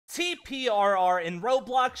TPRR in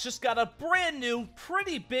Roblox just got a brand new,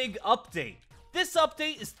 pretty big update. This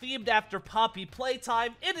update is themed after Poppy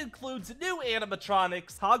Playtime. It includes new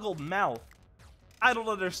animatronics, toggle mouth. I don't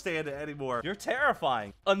understand it anymore. You're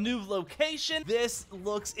terrifying. A new location. This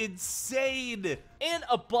looks insane. And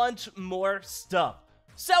a bunch more stuff.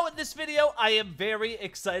 So in this video, I am very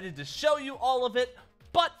excited to show you all of it.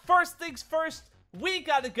 But first things first, we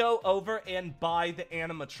gotta go over and buy the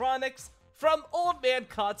animatronics from Old Man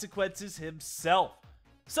Consequences himself.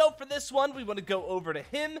 So for this one, we want to go over to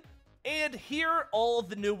him, and here all of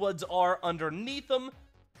the new ones are underneath him.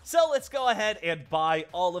 So let's go ahead and buy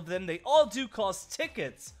all of them. They all do cost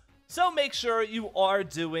tickets, so make sure you are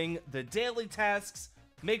doing the daily tasks,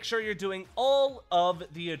 make sure you're doing all of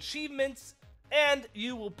the achievements, and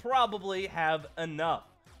you will probably have enough.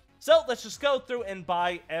 So let's just go through and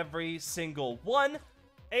buy every single one,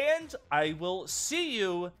 and I will see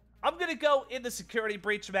you. I'm gonna go in the security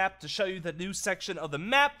breach map to show you the new section of the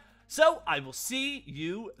map, so I will see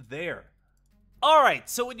you there. Alright,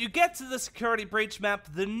 so when you get to the security breach map,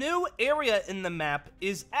 the new area in the map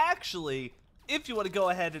is actually, if you want to go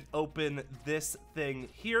ahead and open this thing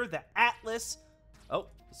here, the Atlas. Oh,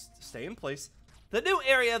 stay in place. The new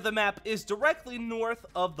area of the map is directly north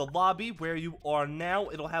of the lobby where you are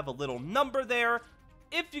now. It'll have a little number there.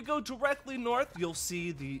 If you go directly north, you'll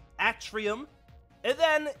see the atrium. And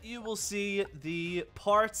then you will see the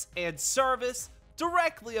parts and service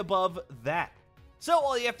directly above that. So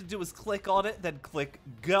all you have to do is click on it, then click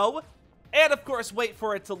go. And of course, wait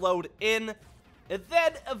for it to load in. And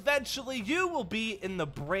then eventually you will be in the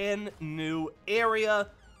brand new area.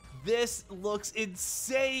 This looks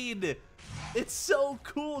insane. It's so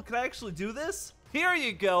cool. Can I actually do this? Here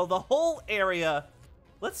you go, the whole area.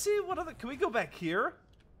 Let's see what other, can we go back here?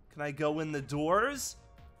 Can I go in the doors?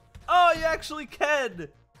 Oh, you actually can.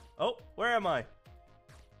 Oh, where am I?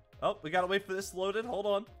 Oh, we gotta wait for this loaded. Hold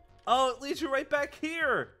on. Oh, it leads you right back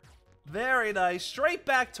here. Very nice. Straight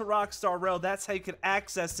back to Rockstar Row. That's how you can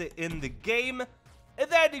access it in the game. And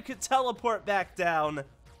then you can teleport back down.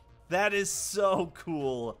 That is so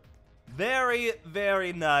cool. Very,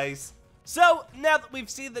 very nice. So, now that we've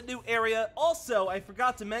seen the new area, also, I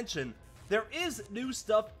forgot to mention, there is new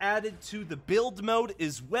stuff added to the build mode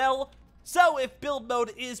as well. So if build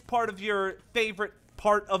mode is part of your favorite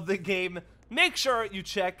part of the game, make sure you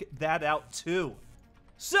check that out too.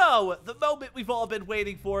 So, the moment we've all been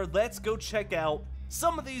waiting for, let's go check out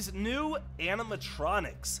some of these new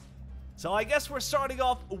animatronics. So I guess we're starting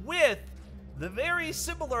off with the very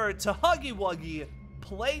similar to Huggy Wuggy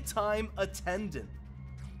Playtime Attendant.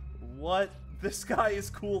 What? This guy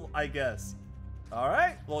is cool, I guess.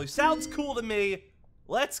 Alright, well he sounds cool to me.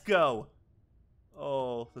 Let's go.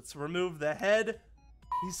 Oh, let's remove the head.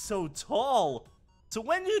 He's so tall. So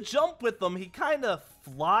when you jump with him, he kind of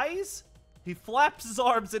flies. He flaps his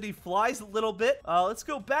arms and he flies a little bit. Let's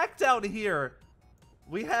go back down here.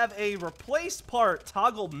 We have a replaced part,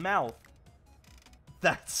 toggle mouth.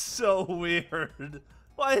 That's so weird.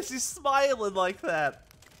 Why is he smiling like that?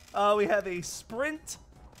 We have a sprint.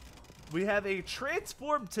 We have a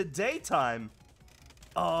transform to daytime.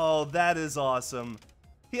 Oh, that is awesome.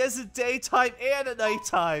 He has a daytime and a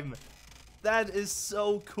nighttime. That is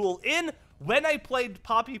so cool. When I played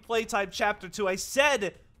Poppy Playtime Chapter 2, I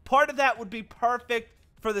said part of that would be perfect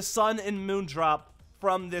for the sun and moon drop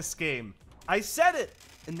from this game. I said it,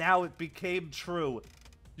 and now it became true.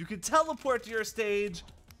 You can teleport to your stage.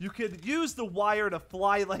 You could use the wire to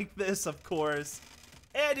fly like this, of course.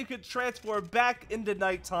 And you could transform back into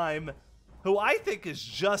nighttime, who I think is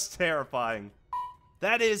just terrifying.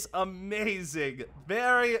 That is amazing.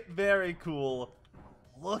 Very, very cool.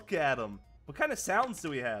 Look at him. What kind of sounds do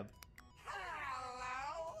we have?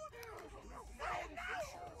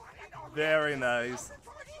 Very nice.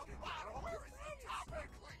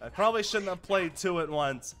 I probably shouldn't have played two at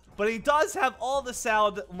once. But he does have all the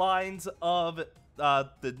sound lines of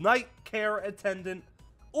the night care attendant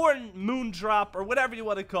or moondrop or whatever you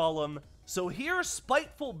want to call him. So here's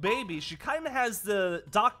Spiteful Baby. She kind of has the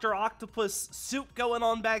Dr. Octopus suit going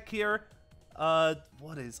on back here.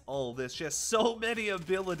 What is all this? She has so many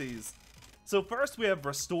abilities. So first we have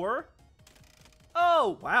Restore.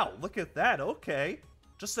 Oh, wow. Look at that. Okay.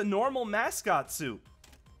 Just a normal mascot suit.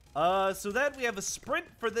 So then we have a sprint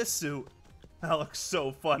for this suit. That looks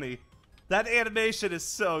so funny. That animation is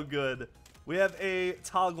so good. We have a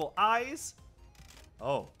toggle eyes.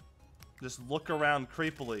 Oh. Just look around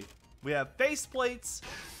creepily. We have faceplates.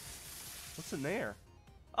 What's in there?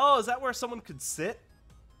 Oh, is that where someone could sit?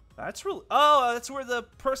 That's really... Oh, that's where the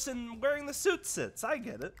person wearing the suit sits. I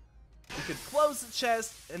get it. We could close the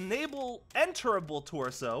chest, enable enterable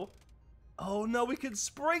torso. Oh no, we can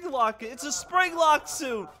spring lock it. It's a spring lock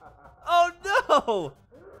suit. Oh no.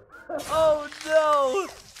 Oh no.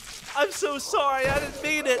 I'm so sorry, I didn't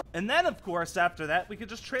mean it. And then of course after that, we could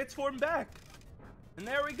just transform back. And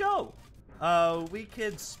there we go. We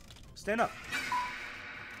could stand up.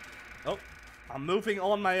 Oh, I'm moving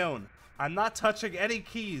on my own. I'm not touching any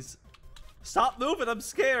keys. Stop moving, I'm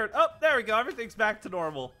scared. Oh, there we go, everything's back to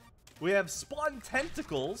normal. We have spawn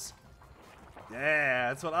tentacles. Yeah,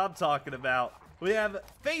 that's what I'm talking about. We have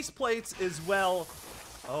face plates as well.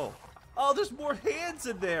 Oh, there's more hands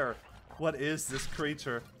in there. What is this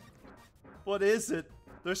creature? What is it?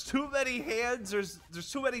 There's too many hands, there's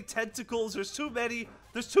too many tentacles, there's too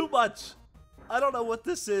much. I don't know what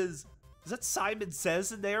this is. Is that Simon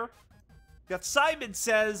Says in there? Got Simon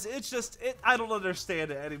Says, I don't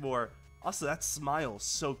understand it anymore. Also, that smile is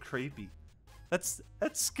so creepy. That's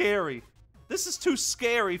scary. This is too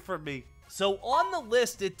scary for me. So on the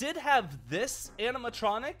list, it did have this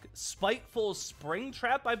animatronic, Spiteful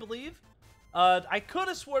Springtrap, I believe. I could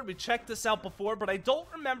have sworn we checked this out before, but I don't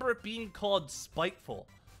remember it being called Spiteful.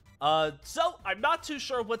 So I'm not too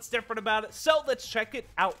sure what's different about it, so let's check it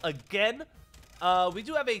out again. We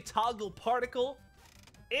do have a toggle particle,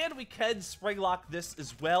 and we can spring lock this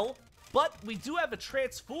as well, but we do have a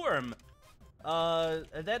transform. And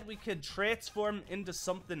then we can transform into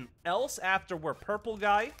something else after we're purple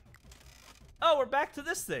guy. Oh, we're back to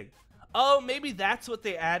this thing. Oh, maybe that's what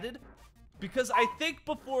they added. Because I think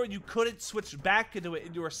before you couldn't switch back into it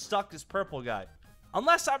and you were stuck as purple guy.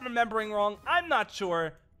 Unless I'm remembering wrong, I'm not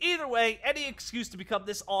sure. Either way, any excuse to become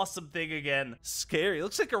this awesome thing again. Scary,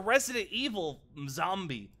 looks like a Resident Evil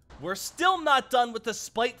zombie. We're still not done with the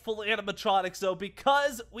Spiteful animatronics though,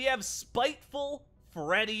 because we have Spiteful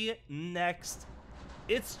Freddy next.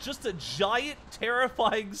 It's just a giant,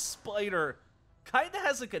 terrifying spider. Kinda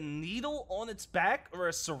has like a needle on its back, or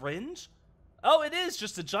a syringe. Oh, it is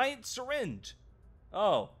just a giant syringe.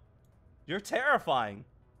 Oh, you're terrifying.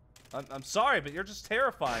 I'm sorry, but you're just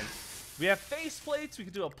terrifying. We have face plates, we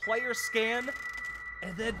can do a player scan,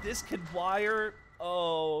 and then this can wire.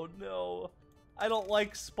 Oh no, I don't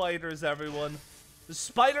like spiders, everyone. The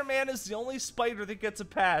Spider-Man is the only spider that gets a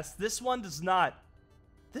pass. This one does not.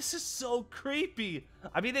 This is so creepy.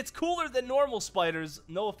 I mean, it's cooler than normal spiders.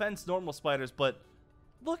 No offense, normal spiders, but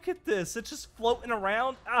look at this. It's just floating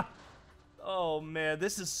around. Ah. Oh, man.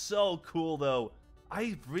 This is so cool, though.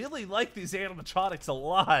 I really like these animatronics a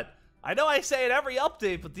lot. I know I say it every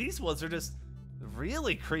update, but these ones are just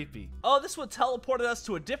really creepy. Oh, this one teleported us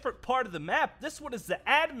to a different part of the map. This one is the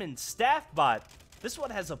admin staff bot. This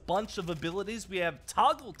one has a bunch of abilities. We have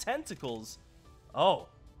toggle tentacles. Oh.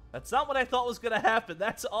 That's not what I thought was going to happen.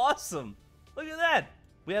 That's awesome. Look at that.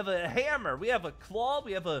 We have a hammer. We have a claw.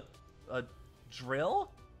 We have a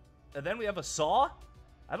drill. And then we have a saw.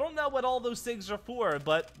 I don't know what all those things are for,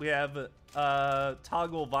 but we have a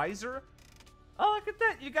toggle visor. Oh, look at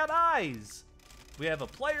that. You got eyes. We have a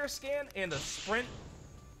player scan and a sprint.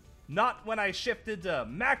 Not when I shifted to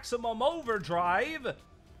maximum overdrive.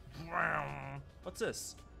 What's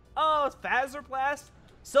this? Oh, it's Phaser Blast.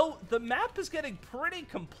 So, the map is getting pretty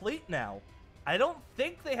complete now. I don't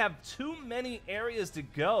think they have too many areas to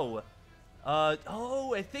go.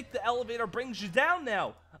 Oh, I think the elevator brings you down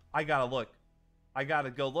now. I gotta look. I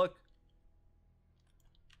gotta go look.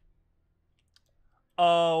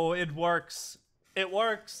 Oh, it works. It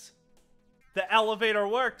works. The elevator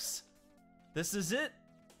works. This is it.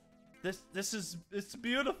 It's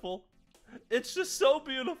beautiful. It's just so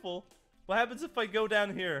beautiful. What happens if I go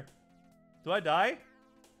down here? Do I die?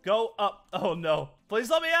 Go up. Oh no. Please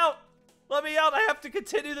let me out. Let me out. I have to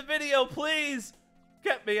continue the video, please.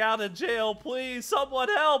 Get me out of jail, please. Someone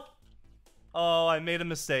help. Oh, I made a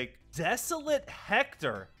mistake. Desolate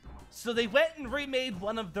Hector. So they went and remade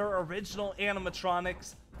one of their original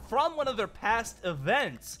animatronics from one of their past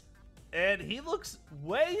events. And he looks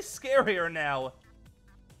way scarier now.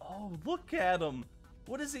 Oh, look at him.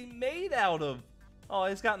 What is he made out of? Oh,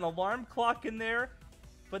 he's got an alarm clock in there.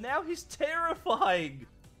 But now he's terrifying.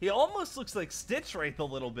 He almost looks like Stitch Wraith a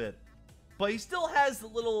little bit. But he still has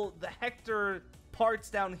the Hector parts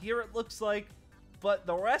down here, it looks like. But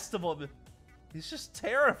the rest of him, he's just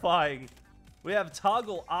terrifying. We have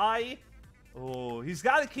Toggle Eye. Oh, he's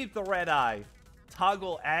got to keep the red eye.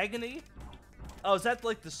 Toggle Agony. Oh, is that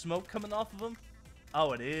like the smoke coming off of him?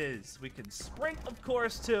 Oh, it is. We can sprint, of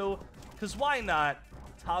course, too. Because why not?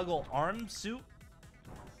 Toggle Arm Suit.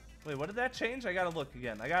 Wait, what did that change? I gotta look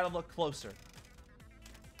again. I gotta look closer.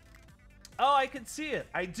 Oh, I can see it.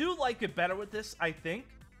 I do like it better with this, I think.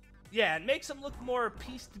 Yeah, it makes them look more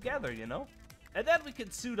pieced together, you know? And then we can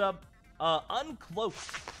suit up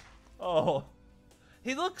Uncloaked. Oh,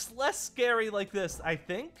 He looks less scary like this, I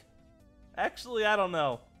think. Actually, I don't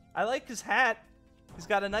know. I like his hat. He's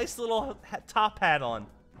got a nice little top hat on.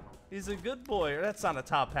 He's a good boy. Or that's not a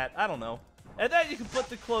top hat. I don't know. And then you can put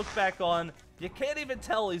the cloak back on. You can't even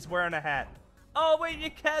tell he's wearing a hat. Oh, wait, you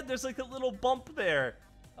can. There's like a little bump there.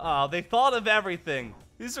 Oh, they thought of everything.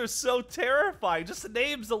 These are so terrifying. Just the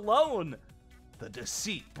names alone. The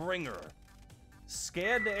Deceit Bringer.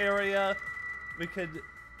 Scan the area. We could...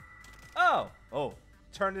 Oh,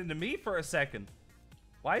 turned into me for a second.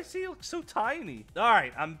 Why does he look so tiny?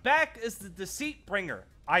 Alright, I'm back as the Deceit Bringer.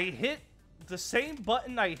 I hit the same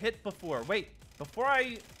button I hit before. Wait, before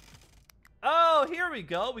I... Oh, here we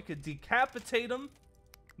go. We could decapitate him.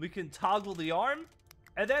 We can toggle the arm.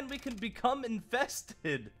 And then we can become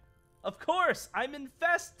infested. Of course, I'm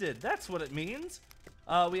infested. That's what it means.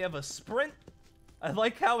 We have a sprint. I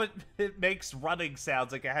like how it makes running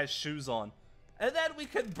sounds like it has shoes on. And then we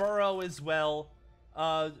can burrow as well.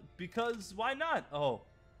 Because why not? Oh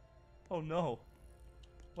no.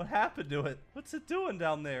 What happened to it? What's it doing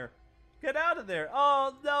down there? Get out of there.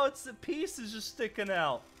 Oh no, it's the pieces just sticking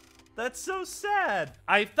out. That's so sad.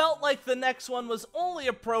 I felt like the next one was only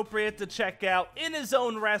appropriate to check out in his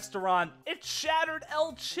own restaurant. It's Shattered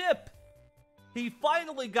El Chip. He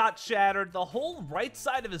finally got shattered. The whole right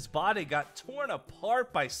side of his body got torn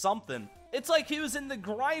apart by something. It's like he was in the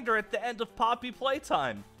grinder at the end of Poppy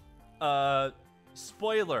Playtime.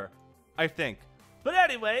 Spoiler, I think. But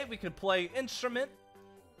anyway, we could play instrument.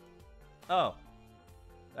 Oh.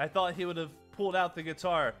 I thought he would have pulled out the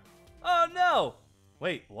guitar. Oh no!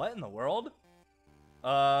 Wait, what in the world?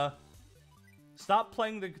 Stop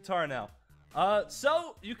playing the guitar now.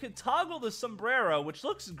 So you can toggle the sombrero, which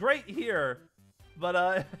looks great here.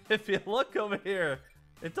 But, if you look over here,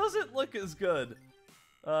 it doesn't look as good.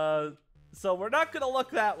 So we're not gonna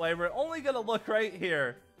look that way. We're only gonna look right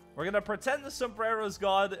here. We're gonna pretend the sombrero's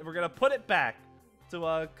gone, and we're gonna put it back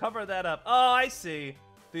to, cover that up. Oh, I see.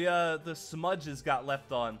 The smudges got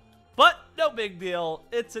left on. But, no big deal.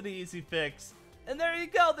 It's an easy fix. And there you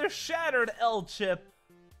go. There's Shattered El Chip.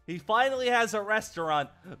 He finally has a restaurant.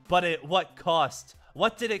 But at what cost?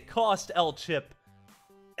 What did it cost, El Chip?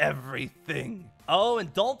 Everything. Oh,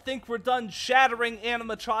 and don't think we're done shattering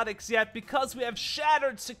animatronics yet, because we have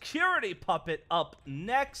Shattered Security Puppet up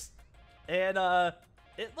next. And,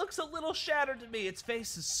 it looks a little shattered to me. Its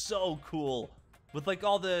face is so cool. With, like,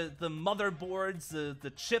 all the motherboards, the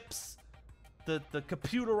chips, the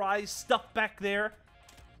computerized stuff back there.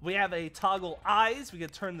 We have a toggle eyes. We can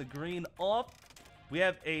turn the green off. We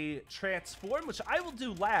have a transform, which I will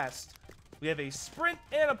do last. We have a sprint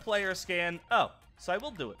and a player scan. Oh, so I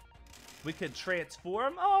will do it. We can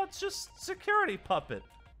transform. Oh, it's just security puppet.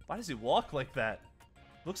 Why does he walk like that?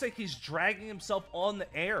 Looks like he's dragging himself on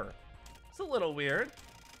the air. It's a little weird.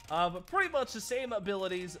 But pretty much the same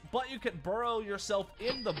abilities, but you can burrow yourself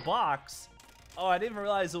in the box. Oh, I didn't even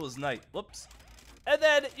realize it was night. Whoops. And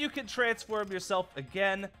then you can transform yourself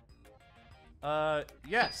again.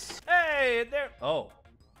 Yes. Hey, there. Oh.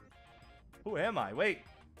 Who am I? Wait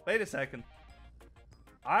a second.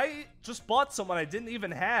 I just bought someone I didn't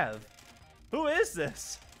even have. Who is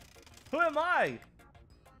this? Who am I?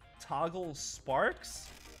 Toggle sparks?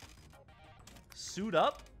 Suit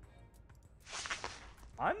up?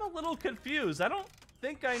 I'm a little confused. I don't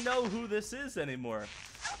think I know who this is anymore.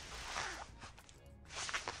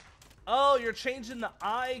 Oh, you're changing the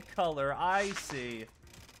eye color. I see.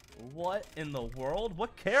 What in the world?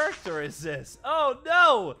 What character is this? Oh,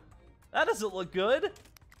 no! That doesn't look good.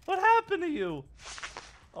 What happened to you?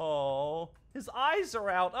 Oh, his eyes are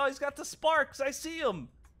out. Oh, he's got the sparks. I see him.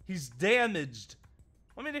 He's damaged.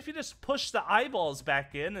 I mean, if you just push the eyeballs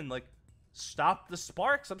back in and, like, stop the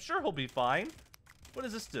sparks, I'm sure he'll be fine. What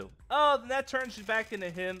does this do? Oh, then that turns you back into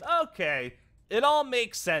him. Okay. It all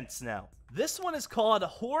makes sense now. This one is called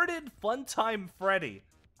Hoarded Funtime Freddy.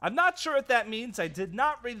 I'm not sure what that means. I did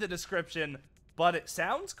not read the description, but it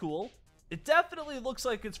sounds cool. It definitely looks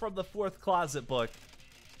like it's from the 4th Closet book.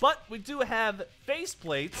 But we do have face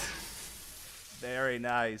plates. Very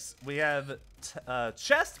nice. We have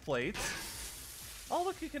chest plates. Oh,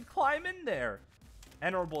 look, you can climb in there.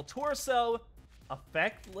 Honorable torso.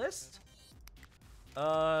 Effect list.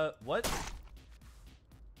 What?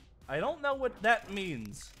 I don't know what that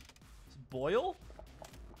means. Boil?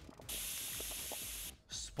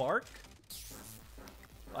 Spark?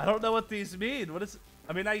 I don't know what these mean. What is...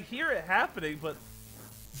 I mean, I hear it happening, but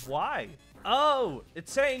why? Oh,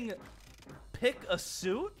 it's saying pick a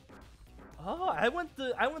suit? Oh, I went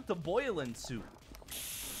the Boylan suit.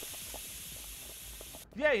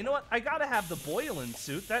 Yeah, you know what? I gotta have the Boylan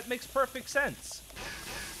suit. That makes perfect sense.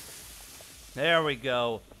 There we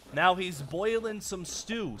go. Now he's boiling some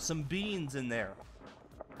stew, some beans in there.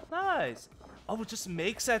 Nice. Oh, it just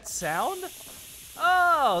makes that sound?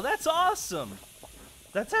 Oh, that's awesome.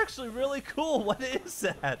 That's actually really cool. What is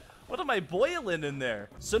that? What am I boiling in there?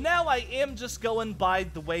 So now I am just going by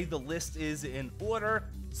the way the list is in order.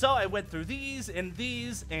 So I went through these and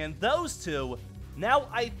those two. Now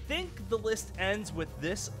I think the list ends with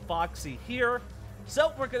this Foxy here.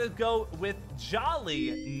 So we're gonna go with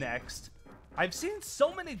Jolly next. I've seen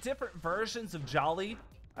so many different versions of Jolly.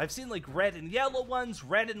 I've seen like red and yellow ones,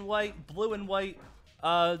 red and white, blue and white.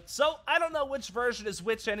 So I don't know which version is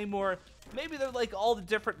which anymore. Maybe they're like all the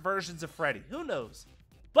different versions of Freddy. Who knows?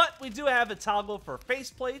 But we do have a toggle for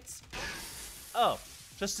faceplates. Oh,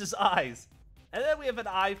 just his eyes. And then we have an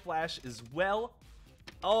eye flash as well.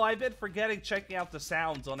 Oh, I've been forgetting checking out the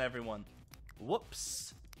sounds on everyone.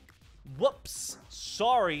 Whoops. Whoops.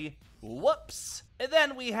 Sorry. Whoops. And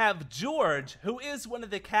then we have George, who is one of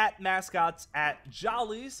the cat mascots at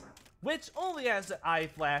Jolly's, which only has an eye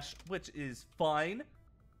flash, which is fine.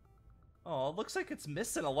 Oh, it looks like it's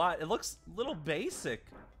missing a lot. It looks a little basic.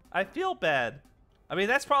 I feel bad. I mean,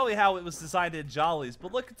 that's probably how it was designed at Jolly's,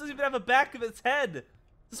 but look, it doesn't even have a back of its head.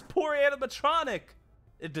 This poor animatronic.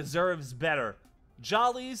 It deserves better.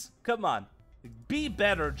 Jolly's, come on. Be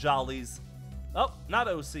better, Jolly's. Oh, not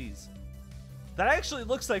OCs. That actually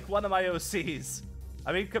looks like one of my OCs.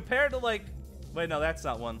 I mean, compared to like... Wait, no, that's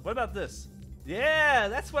not one. What about this? Yeah,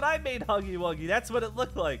 that's what I made Huggy Wuggy. That's what it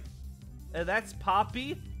looked like. And that's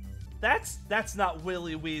Poppy. That's not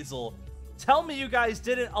Willy Weasel. Tell me you guys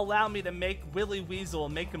didn't allow me to make Willy Weasel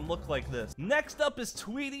and make him look like this. Next up is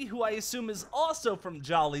Tweety, who I assume is also from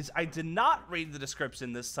Jolly's. I did not read the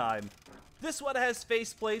description this time. This one has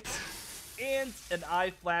faceplates and an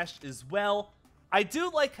eye flash as well. I do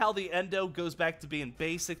like how the endo goes back to being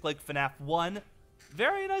basic like FNAF 1.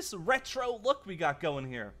 Very nice retro look we got going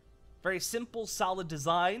here. Very simple, solid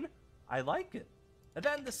design. I like it. And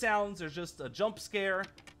then the sounds are just a jump scare,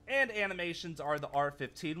 and animations are the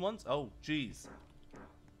R15 ones. Oh, geez.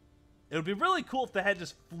 It would be really cool if the head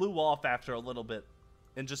just flew off after a little bit,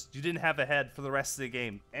 and just you didn't have a head for the rest of the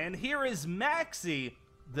game. And here is Maxie,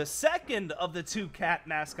 the second of the two cat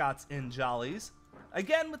mascots in Jolly's.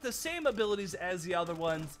 Again, with the same abilities as the other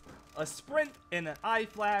ones. A sprint and an eye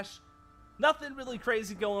flash. Nothing really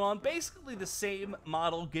crazy going on. Basically the same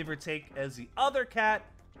model, give or take, as the other cat.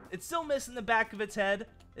 It's still missing the back of its head.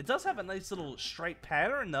 It does have a nice little stripe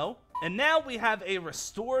pattern, though. And now we have a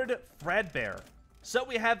restored Fredbear. So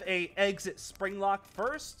we have a exit spring lock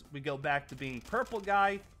first. We go back to being purple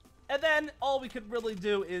guy. And then all we could really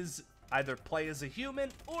do is either play as a human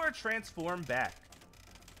or transform back.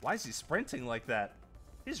 Why is he sprinting like that?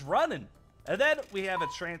 He's running. And then we have a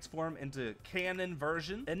transform into canon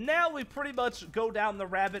version. And now we pretty much go down the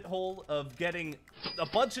rabbit hole of getting a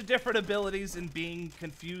bunch of different abilities and being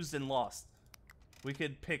confused and lost. We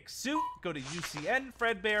could pick suit, go to UCN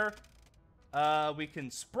Fredbear. We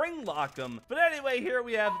can spring lock them. But anyway, here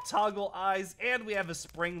we have toggle eyes and we have a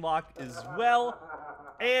spring lock as well.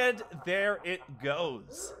 And there it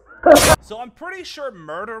goes. So I'm pretty sure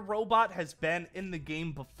Murder Robot has been in the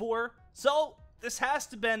game before. So this has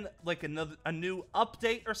to have been like a new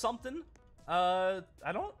update or something. I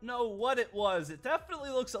don't know what it was. It definitely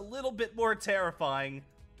looks a little bit more terrifying.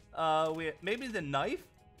 Maybe the knife?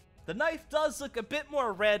 The knife does look a bit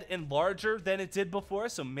more red and larger than it did before,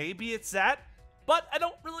 so maybe it's that. But I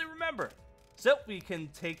don't really remember. So we can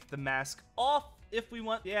take the mask off if we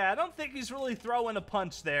want. Yeah, I don't think he's really throwing a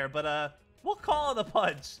punch there, but we'll call it a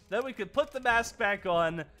punch. Then we can put the mask back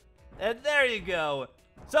on, and there you go.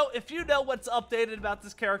 So if you know what's updated about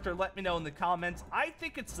this character, let me know in the comments. I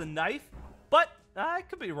think it's the knife, but I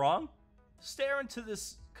could be wrong. Stare into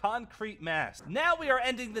this concrete mask. Now we are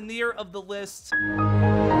ending the near of the list.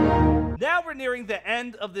 Now we're nearing the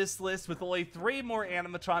end of this list with only 3 more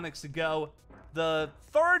animatronics to go. The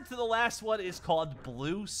third to the last one is called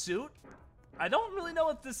Blue Suit. I don't really know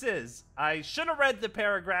what this is. I should have read the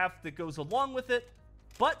paragraph that goes along with it,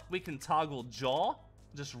 but we can toggle jaw.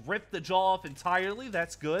 Just rip the jaw off entirely.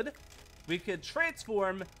 That's good. We could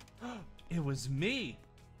transform. It was me.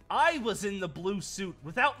 I was in the blue suit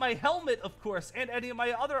without my helmet, of course, and any of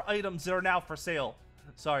my other items that are now for sale.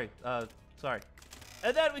 Sorry.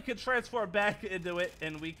 And then we can transform back into it,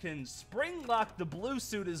 and we can spring lock the blue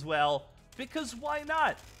suit as well, because why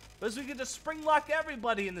not? Because we can just spring lock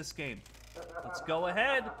everybody in this game. Let's go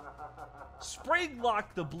ahead. Spring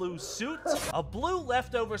lock the blue suit. A blue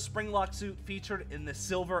leftover spring lock suit featured in the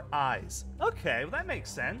silver eyes. Okay, well that makes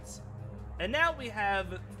sense. And now we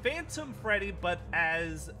have Phantom Freddy, but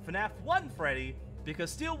as FNAF 1 Freddy, because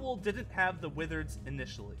Steel Wool didn't have the wizards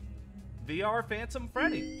initially. VR Phantom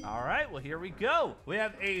Freddy. All right, well, here we go. We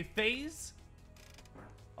have a phase.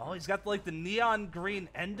 Oh, he's got like the neon green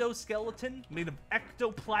endoskeleton made of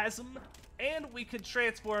ectoplasm. And we can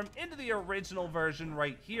transform into the original version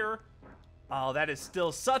right here. Oh, that is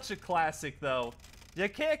still such a classic, though. You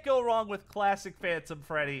can't go wrong with classic Phantom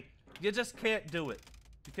Freddy. You just can't do it.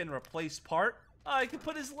 You can replace part. Oh, you can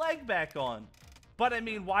put his leg back on. But, I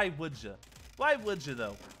mean, why would you? Why would you,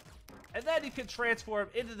 though? And then you can transform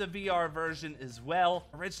into the VR version as well.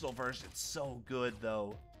 Original version's so good,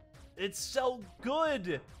 though. It's so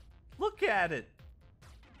good. Look at it.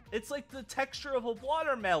 It's like the texture of a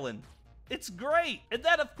watermelon. It's great. And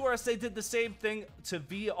then, of course, they did the same thing to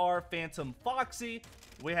VR Phantom Foxy.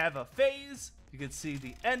 We have a phase. You can see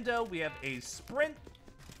the endo. We have a sprint.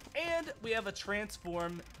 And we have a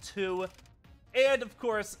transform too. And, of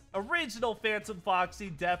course, original Phantom Foxy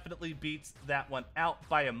definitely beats that one out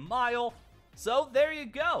by a mile. So, there you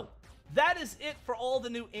go. That is it for all the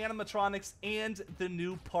new animatronics and the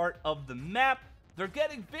new part of the map. They're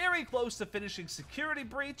getting very close to finishing Security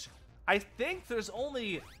Breach. I think there's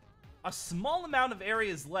only a small amount of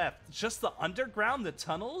areas left. Just the underground, the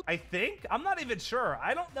tunnels, I think? I'm not even sure.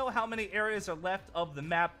 I don't know how many areas are left of the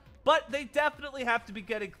map, but they definitely have to be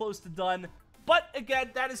getting close to done. But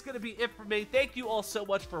again, that is going to be it for me. Thank you all so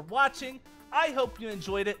much for watching. I hope you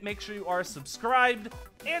enjoyed it. Make sure you are subscribed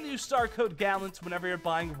and use star code Gallant whenever you're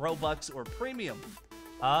buying Robux or Premium.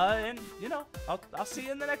 And, you know, I'll see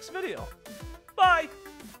you in the next video. Bye!